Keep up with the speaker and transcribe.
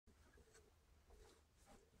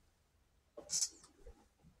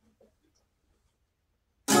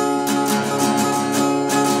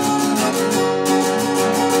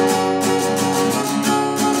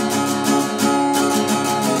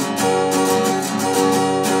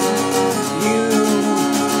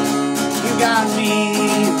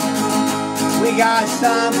got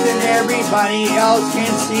something everybody else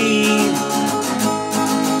can see.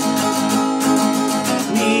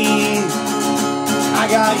 Me, I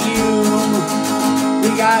got you.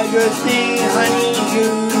 We got a good thing, honey, you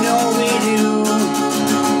know we do.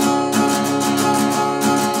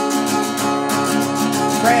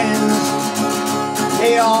 Friends,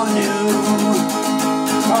 they all knew,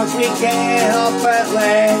 'cause we can't help but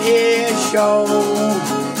let it show.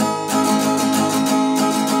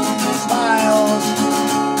 Smiles,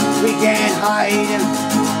 we can't hide.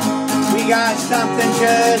 We got something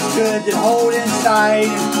just good to hold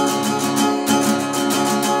inside.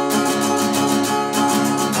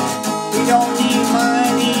 We don't need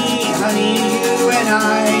money, honey, you and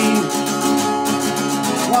I.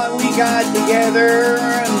 What we got together,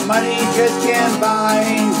 money just can't buy.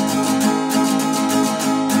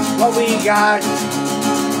 What we got,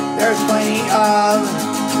 there's plenty of.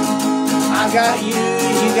 I got you,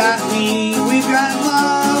 you got me, we've got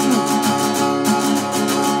love.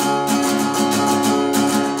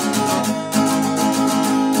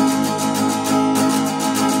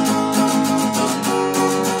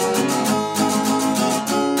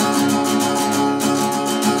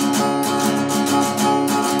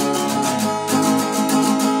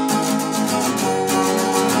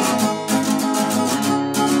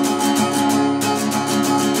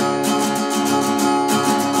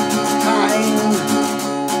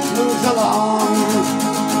 Along,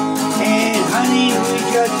 and honey, we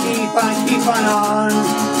just keep on.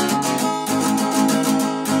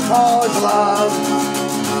 'Cause love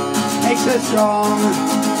makes us strong.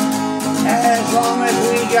 As long as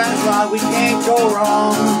we got love, we can't go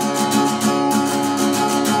wrong.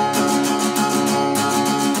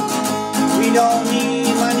 We don't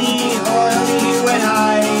need money, only you and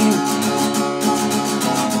I.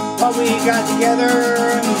 What we got together,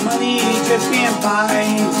 money just can't buy.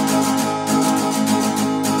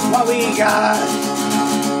 What we got,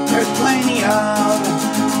 there's plenty of.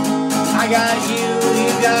 I got you,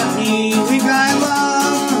 you got me, we got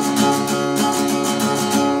love.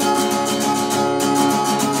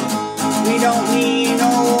 We don't need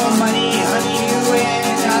no money, honey, you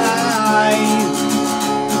and I.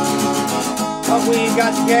 What we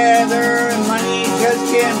got together, money just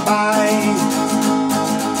can't buy.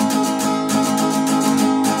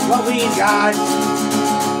 What we got,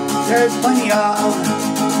 there's plenty of.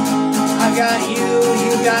 I got you,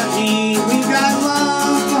 you got me, we got love.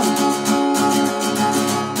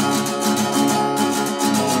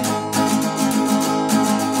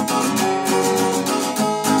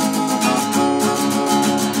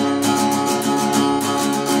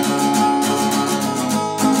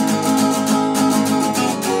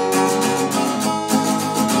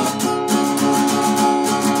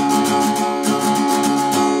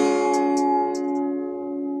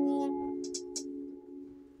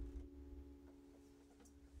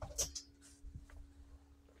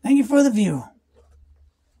 Thank you for the view.